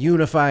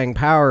unifying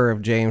power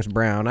of James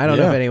Brown. I don't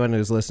know if anyone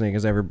who's listening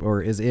is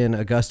in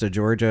Augusta,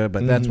 Georgia,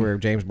 but that's where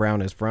James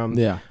Brown is from.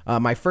 Yeah.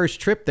 My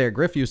first trip there,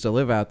 Griff used to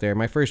live out there.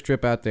 My first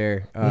trip out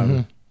there,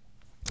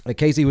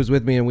 Casey was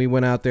with me, and we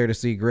went out there to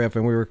see Griff,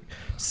 and we were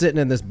sitting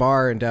in this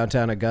bar in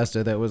downtown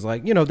Augusta that was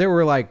like, you know, there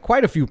were like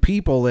quite a few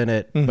people in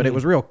it, but it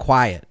was real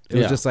quiet. It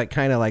was just like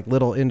kind of like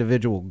little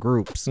individual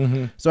groups.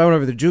 So I went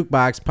over to the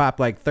jukebox, popped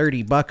like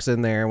 $30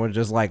 in there, and would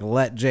just like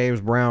let James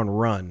Brown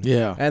run.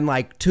 Yeah. And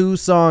like 2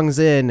 songs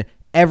in,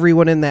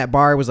 everyone in that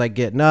bar was like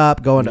getting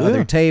up, going to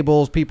other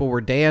tables. People were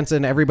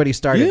dancing. Everybody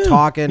started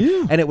talking.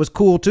 And it was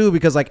cool too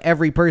because like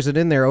every person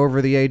in there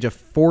over the age of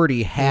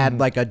 40 had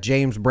like a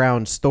James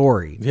Brown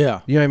story.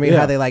 Yeah. You know what I mean?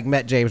 How they like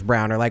met James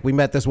Brown, or like we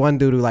met this one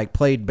dude who like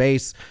played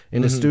bass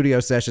in his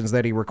studio sessions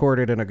that he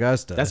recorded in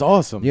Augusta. That's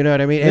awesome. You know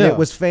what I mean? And it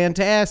was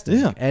fantastic.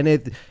 Yeah. And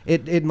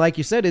it like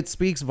you said, it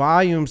speaks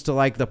volumes to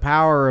like the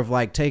power of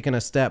like taking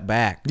a step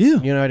back. Yeah.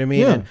 You know what I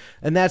mean? Yeah.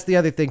 And that's the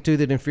other thing too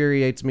that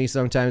infuriates me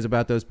sometimes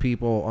about those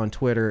people on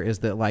Twitter is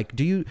that like,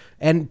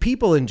 and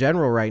people in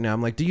general right now,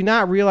 I'm like, do you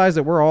not realize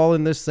that we're all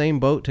in this same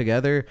boat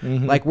together?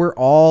 Like we're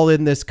all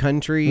in this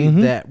country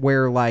that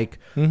where like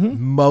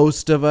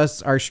most of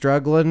us are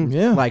struggling.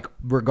 Like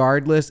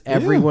regardless,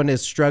 everyone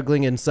is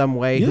struggling in some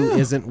way who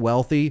isn't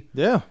wealthy.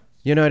 Yeah.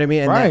 You know what I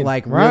mean? And that,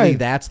 like, really,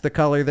 that's the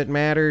color that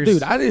matters.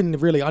 Dude, I didn't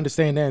really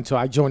understand that until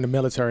I joined the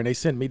military, and they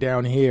sent me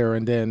down here,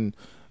 and then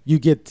you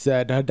get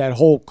that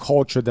whole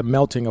culture, the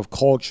melting of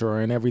culture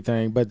and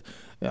everything. But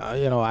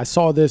you know, I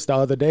saw this the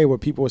other day where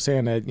people were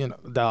saying that, you know,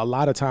 that a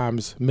lot of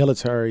times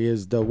military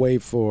is the way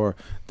for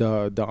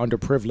the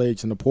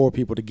underprivileged and the poor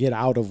people to get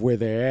out of where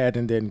they're at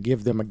and then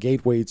give them a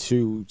gateway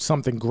to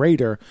something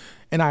greater.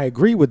 And I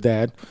agree with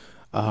that.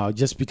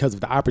 Just because of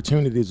the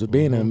opportunities of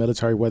being in the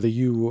military, whether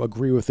you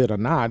agree with it or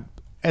not.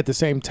 At the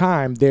same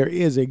time, there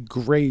is a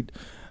great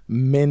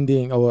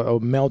mending or a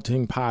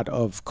melting pot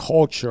of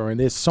culture. And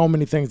there's so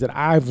many things that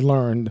I've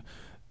learned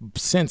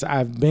since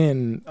I've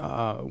been,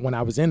 when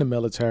I was in the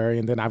military,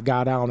 and then I've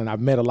got out and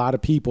I've met a lot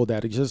of people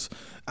that are just,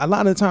 a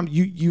lot of the time,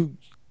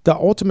 the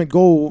ultimate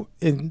goal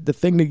and the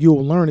thing that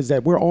you'll learn is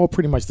that we're all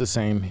pretty much the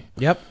same.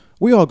 Yep.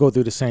 We all go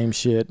through the same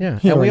shit. Yeah,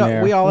 and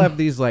we all have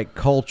these like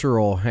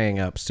cultural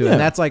hang-ups too, and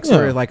that's like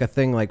sort of like a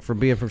thing like from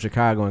being from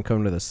Chicago and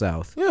coming to the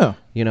South. Yeah,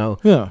 you know,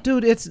 yeah,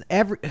 dude, it's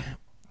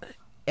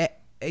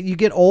you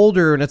get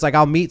older and it's like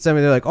I'll meet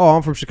somebody, they're like, oh,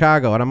 I'm from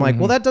Chicago, and I'm like,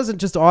 well, that doesn't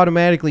just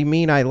automatically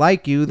mean I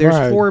like you.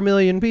 There's 4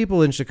 million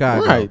people in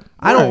Chicago.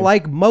 I don't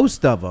like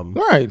most of them.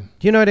 Right.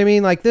 You know what I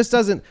mean? Like this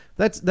doesn't.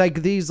 that's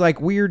like these like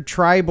weird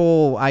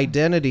tribal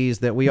identities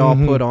that we all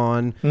put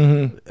on,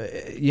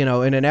 you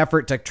know, in an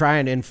effort to try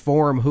and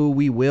inform who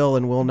we will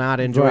and will not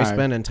enjoy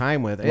spending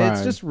time with.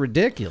 It's just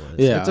ridiculous.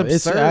 Yeah, it's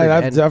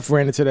absurd. I've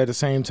ran into that at the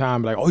same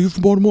time. Like, oh, you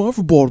from Baltimore? I'm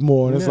from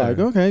Baltimore. And it's like,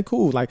 okay,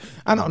 cool. Like,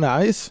 I don't know.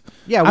 It's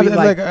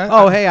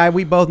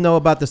we both know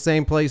about the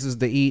same places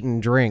to eat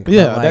and drink.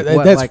 Yeah,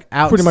 that's like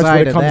pretty much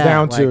what it comes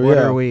down to. Like, what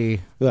are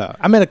we? Yeah,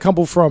 I met a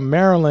couple from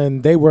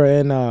Maryland. They were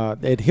in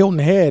at Hilton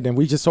Head, and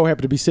we just so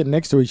happened to be sitting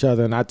next to each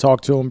other. And I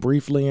talked to them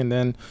briefly, and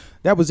then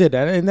that was it.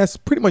 And that's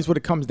pretty much what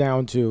it comes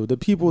down to. The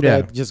people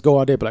that just go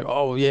out there, be like,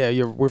 "Oh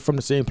yeah, we're from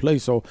the same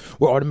place, so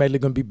we're automatically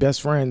going to be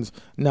best friends."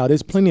 No,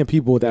 there's plenty of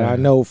people that I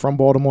know from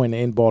Baltimore and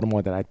in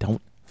Baltimore that I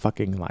don't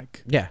fucking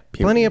like. Yeah,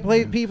 plenty of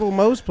people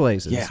most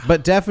places. Yeah,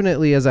 but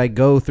definitely as I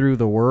go through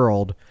the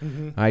world,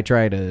 I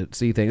try to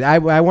see things. I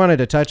wanted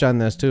to touch on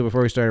this too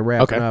before we started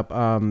wrapping up.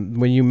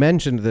 When you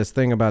mentioned this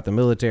thing about the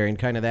military and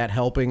kind of that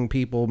helping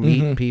people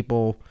meet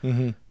people,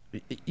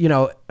 you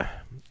know,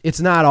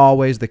 it's not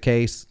always the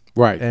case.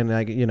 Right. And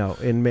like, you know,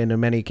 in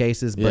many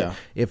cases, but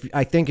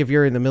if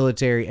you're in the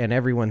military and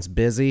everyone's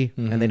busy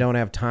and they don't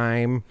have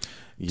time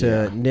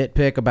to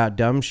nitpick about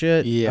dumb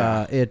shit,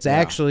 it's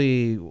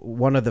actually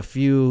one of the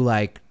few,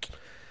 like,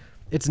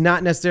 it's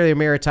not necessarily a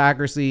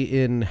meritocracy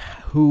in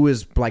who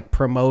is like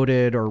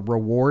promoted or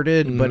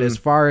rewarded, but as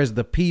far as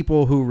the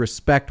people who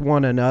respect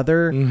one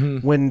another,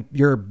 when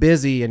you're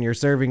busy and you're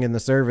serving in the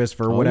service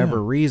for whatever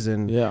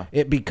reason,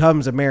 it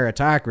becomes a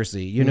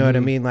meritocracy. You know what I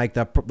mean?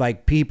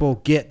 Like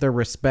people get the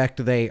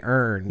respect they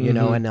earn, you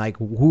know, and like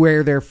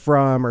where they're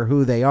from or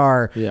who they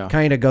are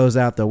kind of goes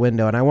out the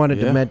window. And I wanted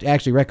to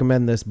actually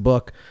recommend this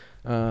book.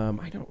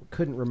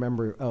 Couldn't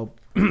remember. Oh,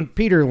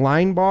 Peter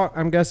Leinbach,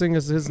 I'm guessing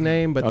is his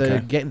name, but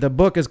the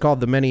book is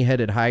called The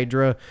Many-Headed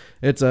Hydra.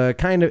 It's a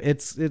kind of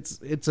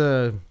it's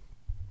an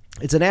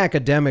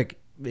academic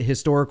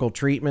historical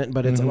treatment,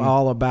 but it's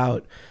all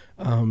about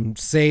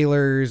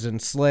sailors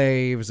and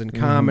slaves and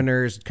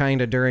commoners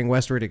kind of during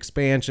westward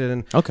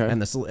expansion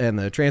and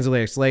the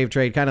transatlantic slave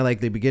trade, kind of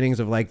like the beginnings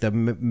of like the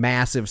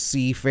massive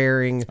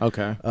seafaring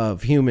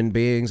of human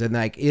beings, and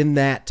like in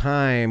that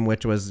time,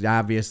 which was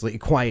obviously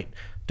quite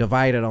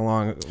divided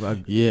along a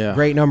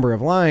great number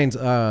of lines,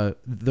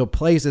 the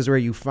places where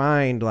you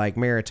find like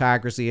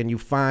meritocracy and you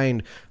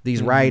find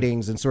these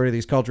writings and sort of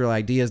these cultural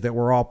ideas that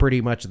were all pretty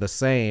much the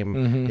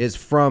same is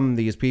from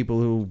these people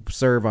who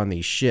serve on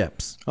these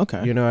ships.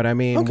 You know what I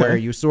mean? Where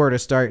you sort of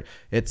start,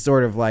 it's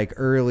sort of like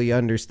early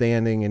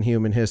understanding in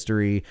human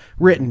history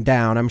written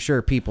down. I'm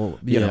sure people,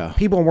 you know,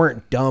 people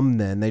weren't dumb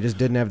then. They just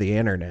didn't have the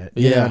internet.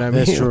 You know what I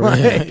mean? That's true.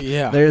 Like,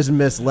 they're just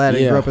misled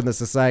and grew up in the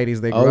societies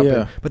they grew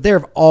up in. But there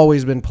have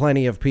always been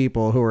plenty of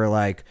people who are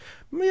like,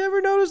 you ever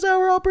notice how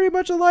we're all pretty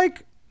much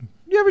alike?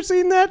 You ever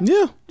seen that?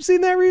 Yeah. You seen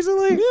that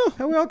recently? Yeah.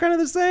 How we're all kind of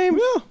the same?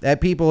 Yeah.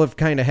 That people have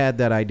kind of had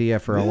that idea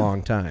for a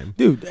long time.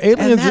 Dude,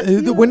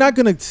 aliens, we're not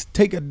going to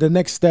take the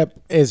next step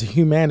as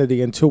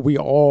humanity until we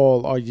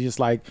all are just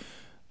like,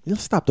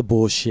 let's stop the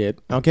bullshit,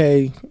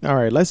 okay? All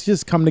right, let's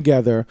just come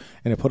together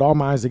and put our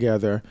minds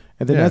together,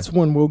 and then that's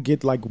when we'll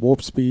get like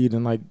warp speed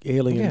and like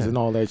aliens and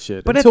all that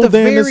shit. But until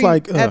then, it's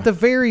like at the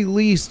very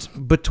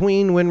least,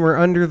 between when we're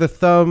under the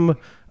thumb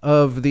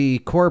of the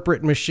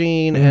corporate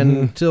machine and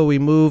until we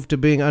move to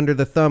being under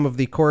the thumb of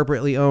the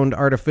corporately owned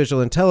artificial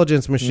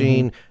intelligence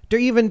machine,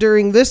 even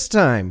during this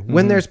time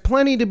when there's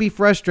plenty to be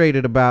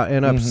frustrated about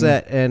and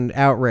upset and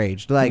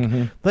outraged, like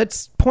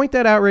let's point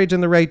that outrage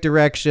in the right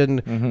direction,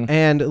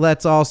 and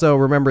let's also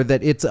remember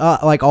that it's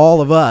like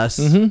all of us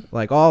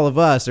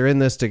are in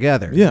this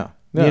together. Yeah.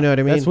 You know what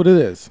I mean? That's what it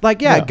is.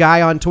 Like, a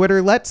guy on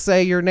Twitter, let's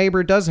say your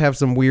neighbor does have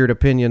some weird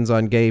opinions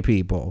on gay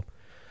people.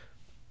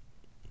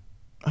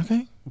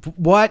 Okay.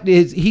 What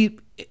is he?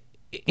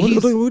 What are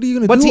you going to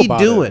do? What's he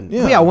doing?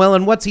 Yeah. Well,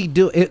 and what's he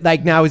doing?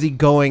 Like, now is he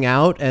going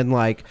out and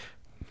like,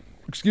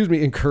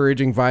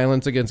 encouraging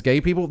violence against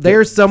gay people?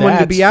 There's someone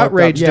to be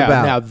outraged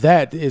about. Now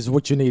that is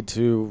what you need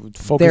to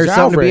focus. There's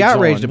something to be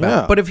outraged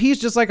about. But if he's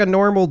just like a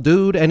normal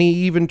dude and he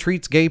even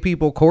treats gay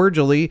people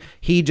cordially,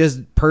 he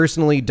just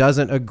personally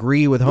doesn't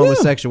agree with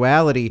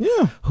homosexuality.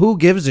 Who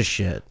gives a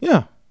shit?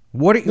 Yeah.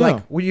 What are you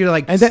like? Would you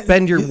like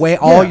spend your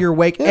all your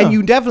wake? And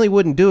you definitely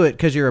wouldn't do it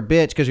because you're a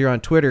bitch because you're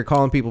on Twitter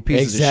calling people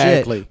pieces of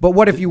shit. But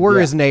what if you were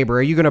his neighbor?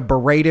 Are you going to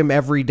berate him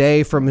every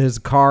day from his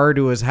car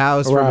to his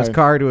house, from his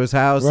car to his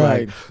house?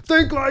 Like,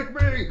 think like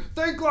me,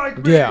 think like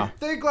me,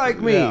 think like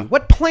me.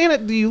 What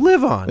planet do you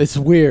live on? It's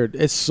weird.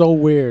 It's so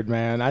weird,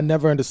 man. I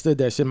never understood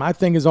that shit. My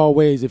thing is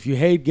always, if you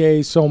hate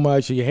gays so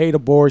much, or you hate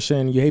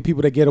abortion, you hate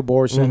people that get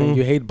abortion, and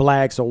you hate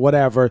blacks or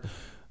whatever,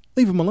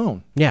 leave them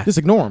alone. Yeah. Just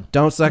ignore them.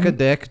 Don't suck a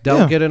dick.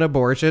 Don't get an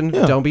abortion.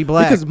 Yeah. Don't be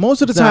black. Because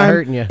most of the time,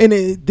 hurting you. And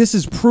this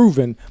is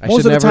proven, I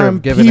most of the time,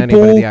 have given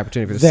anybody the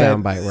opportunity for the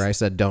soundbite where I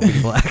said don't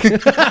be black.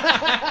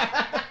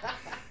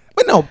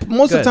 But no,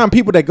 most of the time,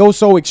 people that go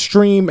so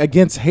extreme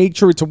against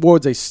hatred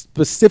towards a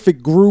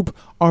specific group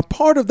are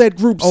part of that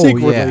group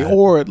secretly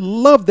or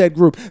love that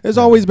group. There's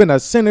always been a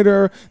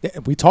senator.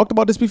 We talked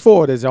about this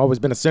before. There's always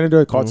been a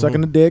senator caught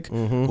sucking a dick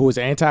who is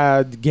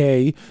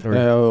anti-gay or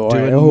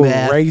who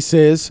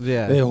racist,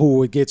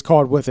 who gets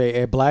caught with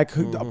a black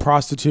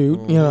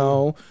prostitute, you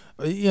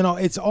know,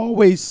 it's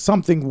always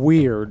something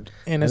weird,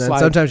 and it's like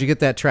sometimes you get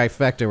that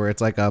trifecta where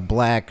it's like a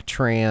black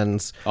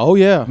trans,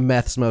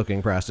 meth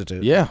smoking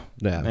prostitute,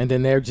 and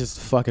then they're just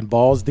fucking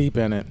balls deep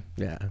in it.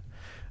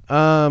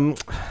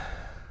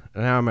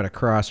 Now I'm at a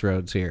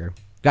crossroads here.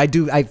 I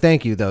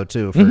thank you though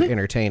too for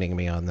entertaining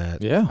me on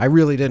that. I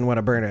really didn't want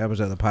to burn an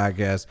episode of the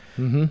podcast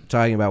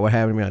talking about what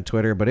happened to me on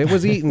Twitter, but it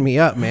was eating me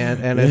up,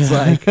 man. And it's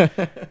like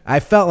I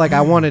felt like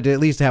I wanted to at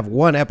least have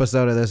one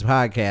episode of this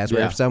podcast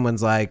where if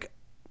someone's like,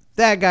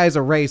 that guy's a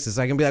racist,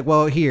 I can be like,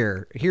 well,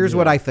 here's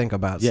what I think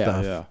about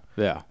stuff.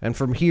 And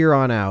from here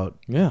on out,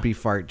 be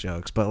fart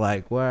jokes. But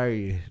like, why are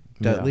you?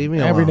 Leave me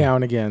alone. Every now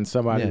and again,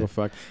 somebody will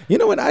fuck. You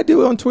know what I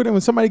do on Twitter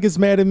when somebody gets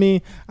mad at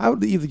me? I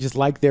would either just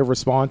like their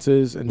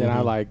responses and then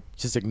I like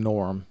just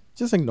ignore them.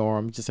 Just ignore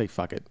them. Just say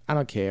fuck it. I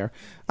don't care.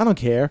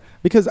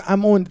 Because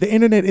I'm on the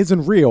internet.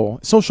 Isn't real.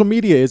 Social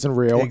media isn't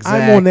real.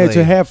 Exactly. I'm on there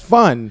to have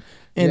fun.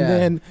 And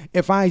then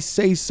if I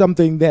say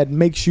something that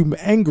makes you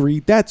angry,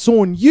 that's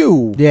on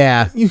you.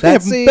 Yeah. You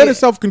have better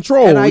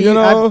self-control, and you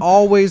know? I've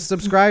always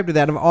subscribed to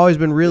that. I've always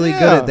been really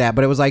good at that.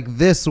 But it was like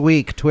this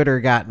week, Twitter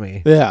got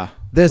me. Yeah.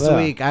 This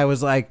week, I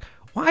was like,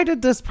 why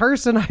did this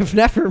person I've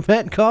never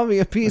met call me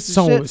a piece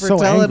of shit for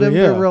telling him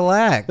to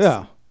relax?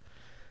 Yeah.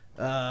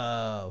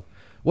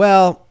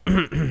 Well,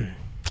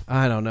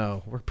 I don't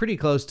know. We're pretty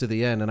close to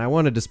the end, and I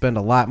wanted to spend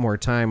a lot more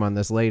time on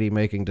this lady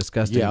making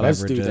disgusting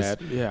beverages. Let's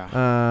do that.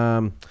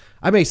 Yeah.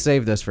 I may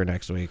save this for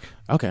next week.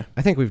 Okay.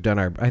 I think we've done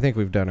our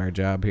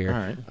job here. All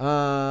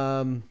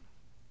right.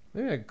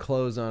 Maybe I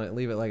close on it,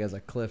 leave it like as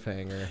a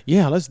cliffhanger.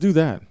 Yeah, let's do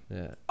that.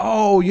 Yeah.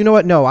 Oh, you know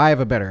what? No, I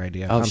have a better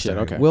idea. Oh, I'm shit. sorry.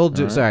 Okay. We'll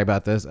do. Right. Sorry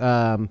about this.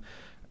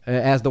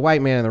 As the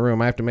white man in the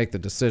room, I have to make the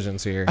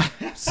decisions here.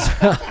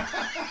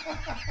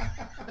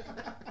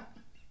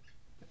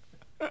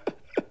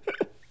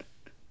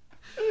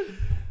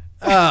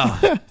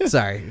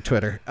 Sorry,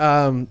 Twitter.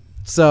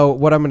 So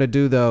what I'm going to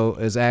do, though,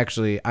 is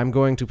actually I'm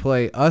going to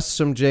play us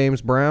some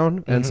James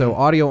Brown. And so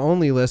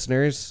audio-only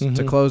listeners,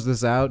 to close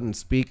this out and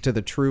speak to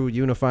the true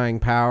unifying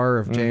power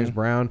of James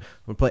Brown, I'm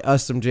going to play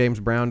us some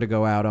James Brown to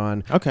go out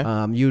on. Okay.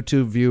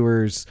 YouTube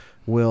viewers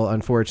will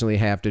unfortunately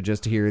have to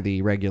just hear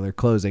the regular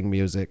closing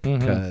music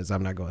because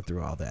I'm not going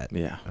through all that.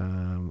 Yeah.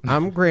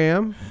 I'm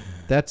Graham.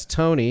 That's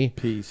Tony.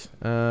 Peace.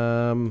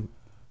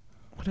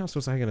 What else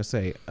was I going to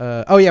say?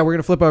 We're going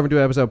to flip over and do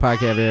an episode of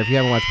Podcast. If you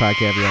haven't watched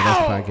Podcast yet, that's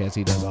the podcast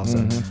he does also.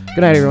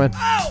 Good night, everyone.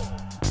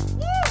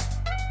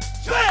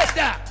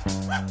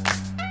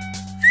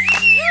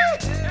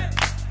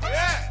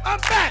 I'm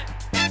back.